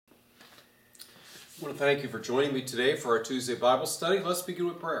I want to thank you for joining me today for our Tuesday Bible study. Let's begin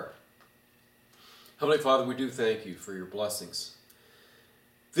with prayer. Heavenly Father, we do thank you for your blessings.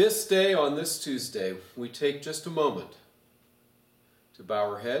 This day, on this Tuesday, we take just a moment to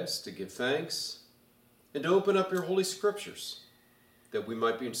bow our heads, to give thanks, and to open up your Holy Scriptures, that we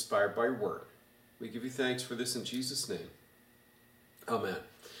might be inspired by your word. We give you thanks for this in Jesus' name. Amen.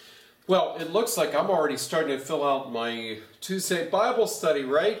 Well, it looks like I'm already starting to fill out my Tuesday Bible study,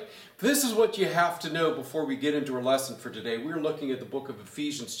 right? This is what you have to know before we get into our lesson for today. We're looking at the book of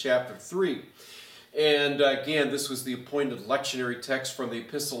Ephesians chapter 3. And again, this was the appointed lectionary text from the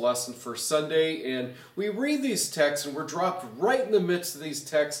epistle lesson for Sunday. And we read these texts and we're dropped right in the midst of these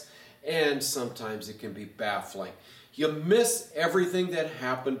texts. And sometimes it can be baffling. You miss everything that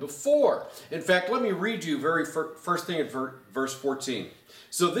happened before. In fact, let me read you very first thing in verse 14.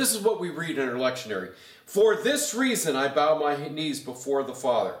 So this is what we read in our lectionary. For this reason I bow my knees before the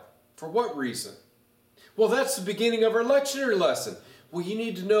Father. For what reason? Well, that's the beginning of our lectionary lesson. Well, you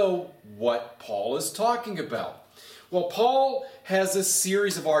need to know what Paul is talking about. Well, Paul has a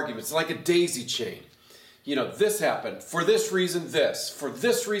series of arguments, like a daisy chain. You know, this happened, for this reason this, for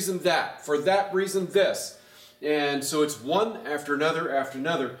this reason that, for that reason this. And so it's one after another after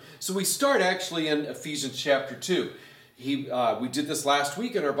another. So we start actually in Ephesians chapter 2. We did this last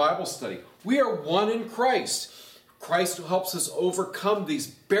week in our Bible study. We are one in Christ. Christ helps us overcome these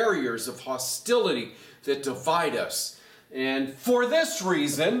barriers of hostility that divide us. And for this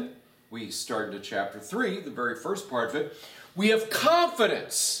reason, we start into chapter 3, the very first part of it, we have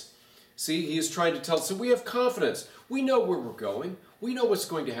confidence. See, he is trying to tell us that we have confidence. We know where we're going. We know what's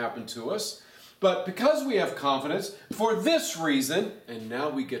going to happen to us. But because we have confidence, for this reason, and now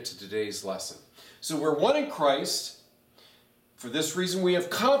we get to today's lesson. So we're one in Christ. For this reason, we have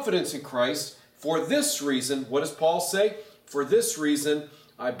confidence in Christ. For this reason, what does Paul say? For this reason,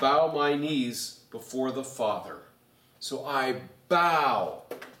 I bow my knees before the Father. So I bow.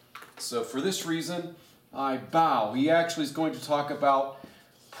 So for this reason, I bow. He actually is going to talk about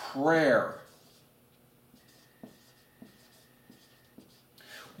prayer.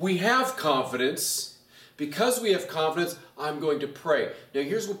 We have confidence. Because we have confidence, I'm going to pray. Now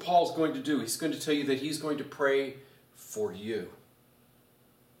here's what Paul's going to do. He's going to tell you that he's going to pray for you.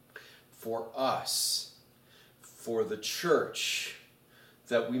 For us, for the church,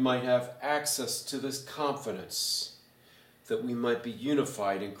 that we might have access to this confidence, that we might be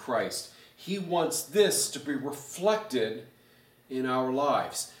unified in Christ. He wants this to be reflected in our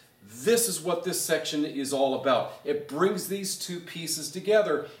lives. This is what this section is all about. It brings these two pieces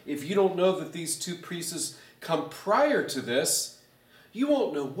together. If you don't know that these two pieces come prior to this, you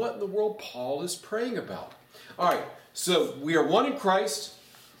won't know what in the world Paul is praying about. All right, so we are one in Christ.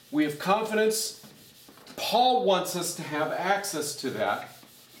 We have confidence. Paul wants us to have access to that.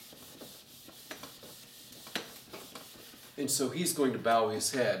 And so he's going to bow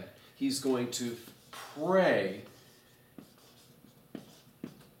his head. He's going to pray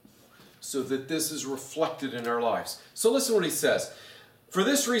so that this is reflected in our lives. So listen to what he says. For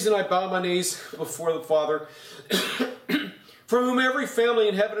this reason I bow my knees before the Father, from whom every family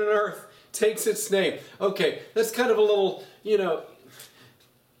in heaven and earth takes its name. Okay, that's kind of a little, he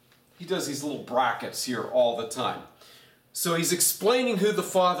does these little brackets here all the time. So he's explaining who the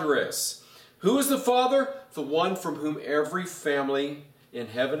Father is. Who is the Father? The one from whom every family in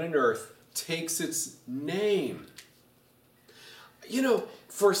heaven and earth takes its name.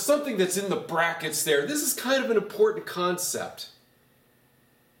 For something that's in the brackets there, this is kind of an important concept.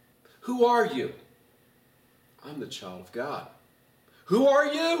 Who are you? I'm the child of God. Who are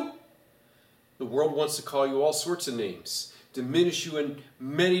you? The world wants to call you all sorts of names, diminish you in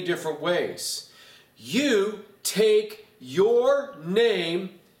many different ways. You take your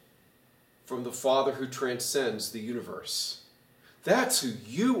name from the Father who transcends the universe. That's who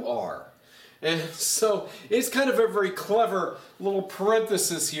you are. And so it's kind of a very clever little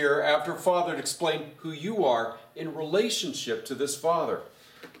parenthesis here after Father to explain who you are in relationship to this Father.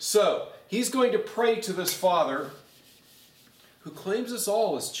 So he's going to pray to this Father who claims us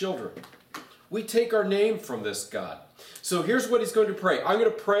all as children. We take our name from this God. So here's what he's going to pray. I'm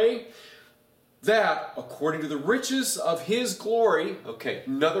going to pray that according to the riches of his glory, okay,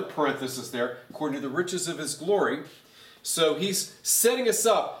 another parenthesis there, according to the riches of his glory. So he's setting us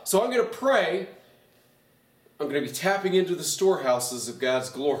up. So I'm going to pray. I'm going to be tapping into the storehouses of God's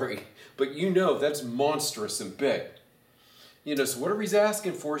glory. But that's monstrous and big. So whatever he's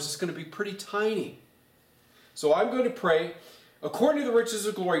asking for is just going to be pretty tiny. So I'm going to pray, according to the riches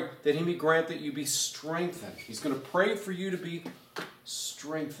of glory, that he may grant that you be strengthened. He's going to pray for you to be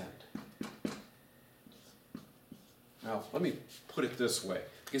strengthened. Now, let me put it this way.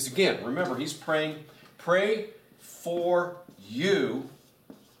 Because again, remember, he's praying, pray for you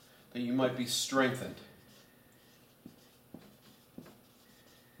that you might be strengthened.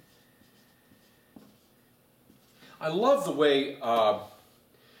 I love the way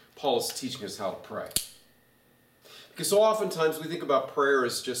Paul is teaching us how to pray. Because so oftentimes we think about prayer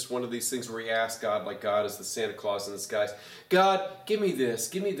as just one of these things where we ask God, like God is the Santa Claus in the skies. God, give me this,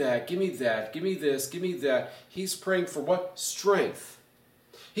 give me that, give me that, give me this, give me that. He's praying for what? Strength.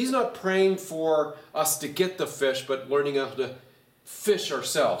 He's not praying for us to get the fish, but learning how to fish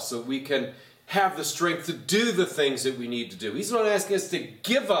ourselves so we can have the strength to do the things that we need to do. He's not asking us to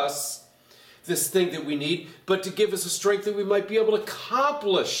give us this thing that we need, but to give us a strength that we might be able to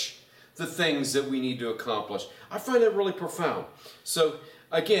accomplish the things that we need to accomplish. I find that really profound. So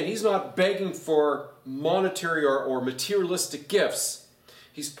again, he's not begging for monetary or materialistic gifts.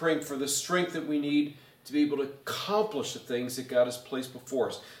 He's praying for the strength that we need to be able to accomplish the things that God has placed before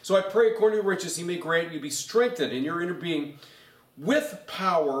us. So I pray, according to riches, he may grant you be strengthened in your inner being with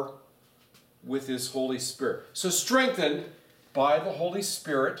power with his Holy Spirit. So strengthened by the Holy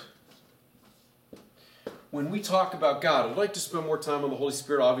Spirit. When we talk about God, I'd like to spend more time on the Holy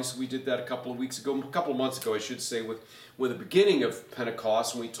Spirit. Obviously, we did that a couple of months ago, I should say, with the beginning of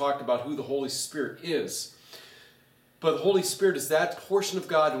Pentecost, when we talked about who the Holy Spirit is. But the Holy Spirit is that portion of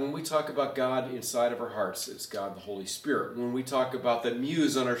God, and when we talk about God inside of our hearts, it's God the Holy Spirit. When we talk about that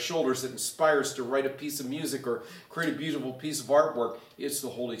muse on our shoulders that inspires us to write a piece of music or create a beautiful piece of artwork, it's the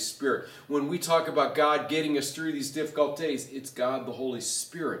Holy Spirit. When we talk about God getting us through these difficult days, it's God the Holy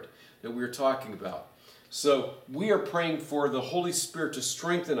Spirit that we're talking about. So we are praying for the Holy Spirit to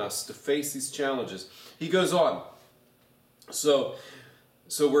strengthen us to face these challenges. He goes on. So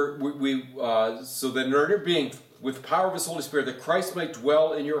that in our inner being, with the power of his Holy Spirit, that Christ might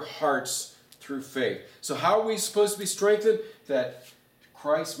dwell in your hearts through faith. So how are we supposed to be strengthened? That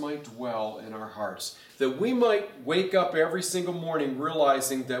Christ might dwell in our hearts. That we might wake up every single morning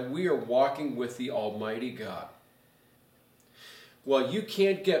realizing that we are walking with the Almighty God. Well, you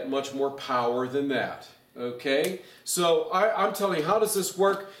can't get much more power than that. Okay? So I'm telling you, how does this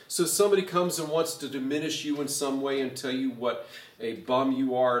work? So somebody comes and wants to diminish you in some way and tell you what a bum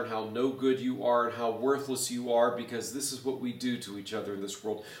you are and how no good you are and how worthless you are, because this is what we do to each other in this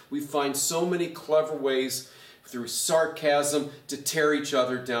world. We find so many clever ways through sarcasm to tear each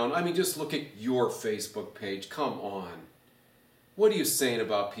other down. I mean, just look at your Facebook page. Come on. What are you saying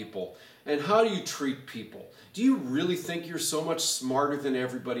about people? And how do you treat people? Do you really think you're so much smarter than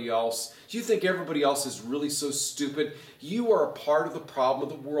everybody else? Do you think everybody else is really so stupid? You are a part of the problem of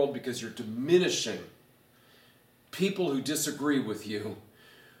the world because you're diminishing people who disagree with you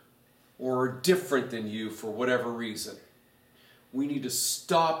or are different than you for whatever reason. We need to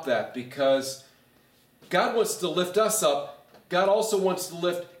stop that because God wants to lift us up. God also wants to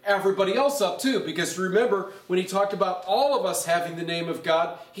lift everybody else up too, because remember, when he talked about all of us having the name of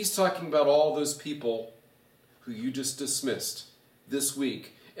God, he's talking about all those people who you just dismissed this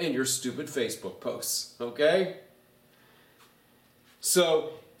week in your stupid Facebook posts, okay?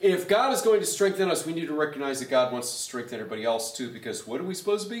 So, if God is going to strengthen us, we need to recognize that God wants to strengthen everybody else too, because what are we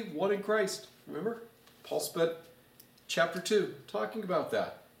supposed to be? One in Christ. Remember? Paul spent chapter 2 talking about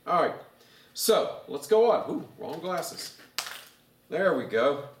that. All right, so let's go on. Ooh, wrong glasses. There we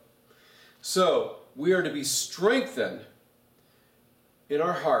go. So, we are to be strengthened in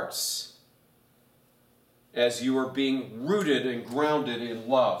our hearts as you are being rooted and grounded in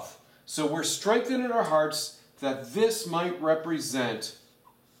love. So we're strengthened in our hearts that this might represent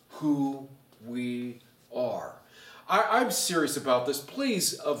who we are. I'm serious about this.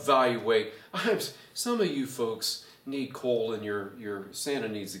 Please evaluate. Some of you folks need coal in your Santa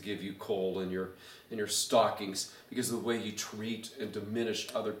needs to give you coal in your stockings because of the way you treat and diminish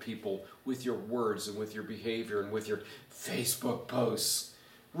other people with your words and with your behavior and with your Facebook posts.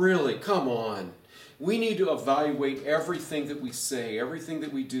 Really, come on. We need to evaluate everything that we say, everything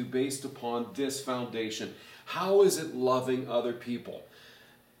that we do based upon this foundation. How is it loving other people?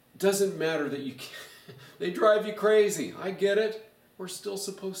 It doesn't matter that you can't. They drive you crazy. I get it. We're still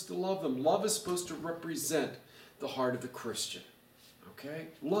supposed to love them. Love is supposed to represent the heart of the Christian. Okay?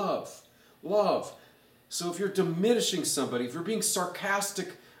 Love. Love. So if you're diminishing somebody, if you're being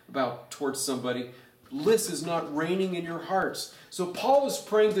sarcastic towards somebody, bliss is not reigning in your hearts. So Paul is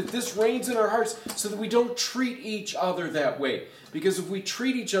praying that this reigns in our hearts so that we don't treat each other that way. Because if we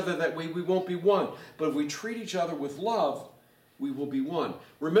treat each other that way, we won't be one. But if we treat each other with love, we will be one.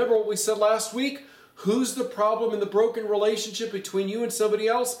 Remember what we said last week? Who's the problem in the broken relationship between you and somebody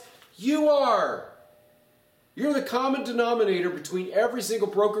else? You are. You're the common denominator between every single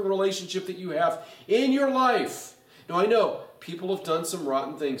broken relationship that you have in your life. Now I know people have done some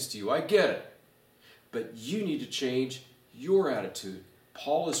rotten things to you. I get it. But you need to change your attitude.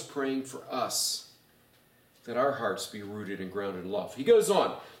 Paul is praying for us, that our hearts be rooted and grounded in love. He goes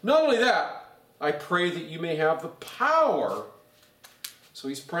on, not only that, I pray that you may have the power. So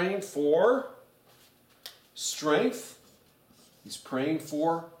he's praying for strength. He's praying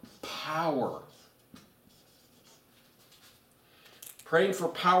for power. Praying for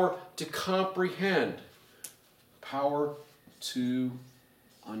power to comprehend. Power to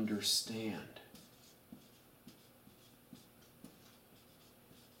understand.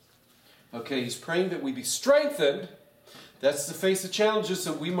 Okay, he's praying that we be strengthened. That's to face the challenges,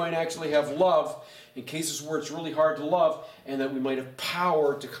 so we might actually have love in cases where it's really hard to love, and that we might have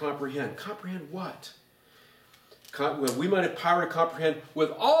power to comprehend. Comprehend what? We might have power to comprehend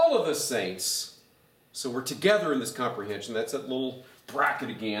with all of the saints. So we're together in this comprehension. That's that little bracket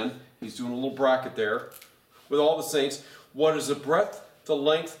again. He's doing a little bracket there. With all the saints, what is the breadth, the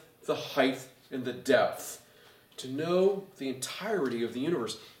length, the height, and the depth? To know the entirety of the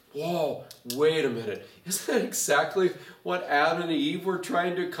universe. Whoa, wait a minute. Isn't that exactly what Adam and Eve were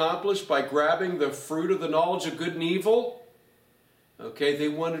trying to accomplish by grabbing the fruit of the knowledge of good and evil? Okay, they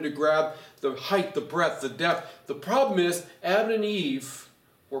wanted to grab the height, the breadth, the depth. The problem is, Adam and Eve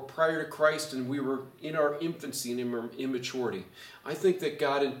were prior to Christ, and we were in our infancy and immaturity. I think that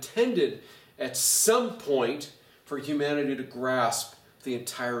God intended at some point for humanity to grasp the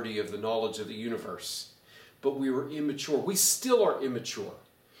entirety of the knowledge of the universe. But we were immature. We still are immature,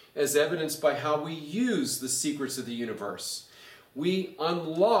 as evidenced by how we use the secrets of the universe. We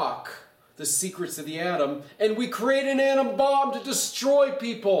unlock the secrets of the atom, and we create an atom bomb to destroy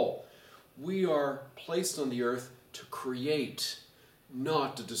people. We are placed on the earth to create,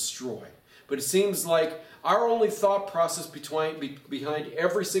 not to destroy. But it seems like our only thought process behind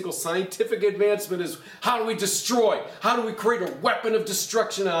every single scientific advancement is, how do we destroy? How do we create a weapon of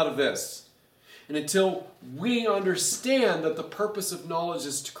destruction out of this? And until we understand that the purpose of knowledge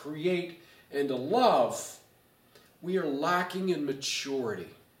is to create and to love, we are lacking in maturity.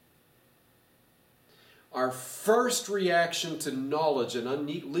 Our first reaction to knowledge and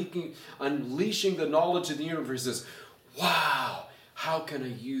unleashing the knowledge of the universe is, wow, how can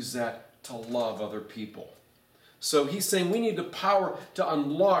I use that to love other people? So he's saying we need the power to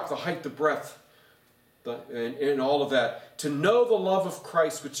unlock the height, the breadth, and all of that. To know the love of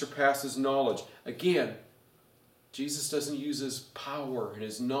Christ which surpasses knowledge. Again, Jesus doesn't use his power and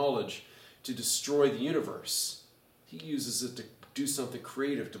his knowledge to destroy the universe. He uses it to do something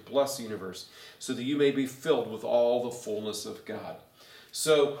creative, to bless the universe, so that you may be filled with all the fullness of God.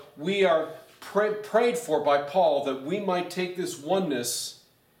 So we are prayed for by Paul that we might take this oneness,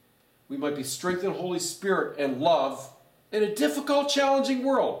 we might be strengthened in the Holy Spirit and love in a difficult, challenging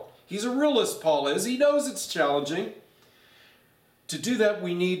world. He's a realist, Paul is. He knows it's challenging. To do that,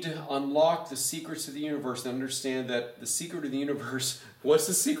 we need to unlock the secrets of the universe and understand that the secret of the universe, what's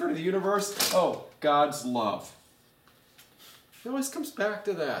the secret of the universe? Oh, God's love. It always comes back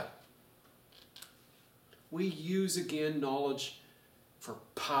to that. We use, again, knowledge for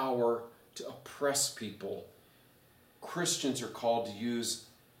power to oppress people. Christians are called to use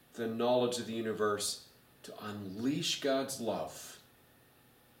the knowledge of the universe to unleash God's love,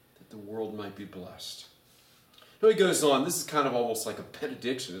 that the world might be blessed. Now he goes on. This is kind of almost like a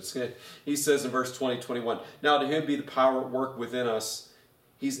benediction. He says in verse 20, 21, now to him be the power at work within us.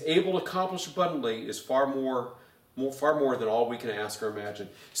 He's able to accomplish abundantly is far more than all we can ask or imagine.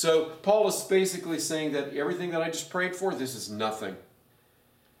 So Paul is basically saying that everything that I just prayed for, this is nothing.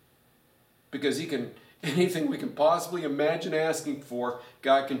 Because anything we can possibly imagine asking for,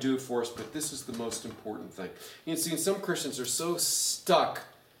 God can do it for us, but this is the most important thing. You can see some Christians are so stuck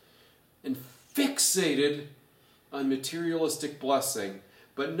and fixated on materialistic blessing,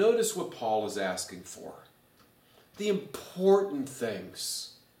 but notice what Paul is asking for. The important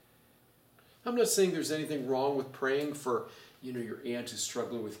things. I'm not saying there's anything wrong with praying for, your aunt who's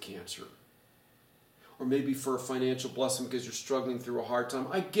struggling with cancer. Or maybe for a financial blessing because you're struggling through a hard time.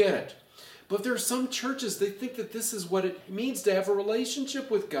 I get it. But there are some churches, they think that this is what it means to have a relationship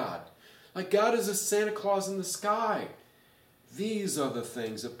with God. Like God is a Santa Claus in the sky. These are the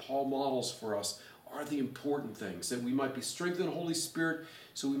things that Paul models for us, are the important things. That we might be strengthened in the Holy Spirit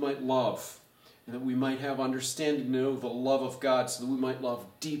so we might love. And that we might have understanding to know the love of God so that we might love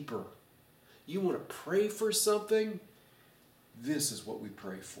deeper. You want to pray for something? This is what we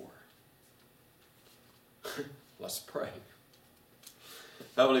pray for. Let's pray.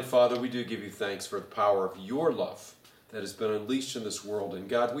 Heavenly Father, we do give you thanks for the power of your love that has been unleashed in this world. And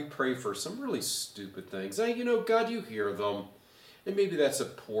God, we pray for some really stupid things. God, you hear them. And maybe that's a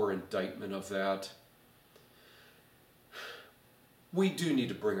poor indictment of that. We do need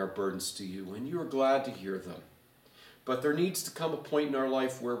to bring our burdens to you, and you are glad to hear them. But there needs to come a point in our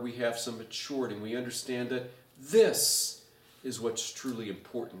life where we have some maturity, and we understand that this is what's truly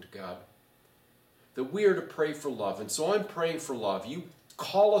important to God. That we are to pray for love. And so I'm praying for love. You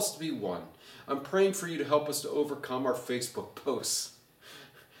call us to be one. I'm praying for you to help us to overcome our Facebook posts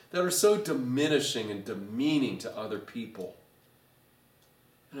that are so diminishing and demeaning to other people.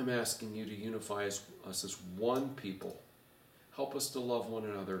 And I'm asking you to unify us as one people. Help us to love one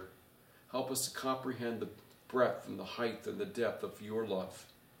another. Help us to comprehend the breadth and the height and the depth of your love.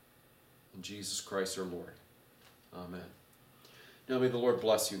 In Jesus Christ our Lord. Amen. Now may the Lord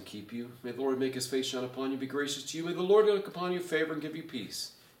bless you and keep you. May the Lord make his face shine upon you, be gracious to you. May the Lord look upon you, favor, and give you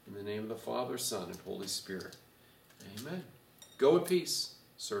peace. In the name of the Father, Son, and Holy Spirit. Amen. Go in peace.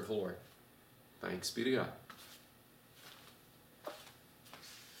 Serve the Lord. Thanks be to God.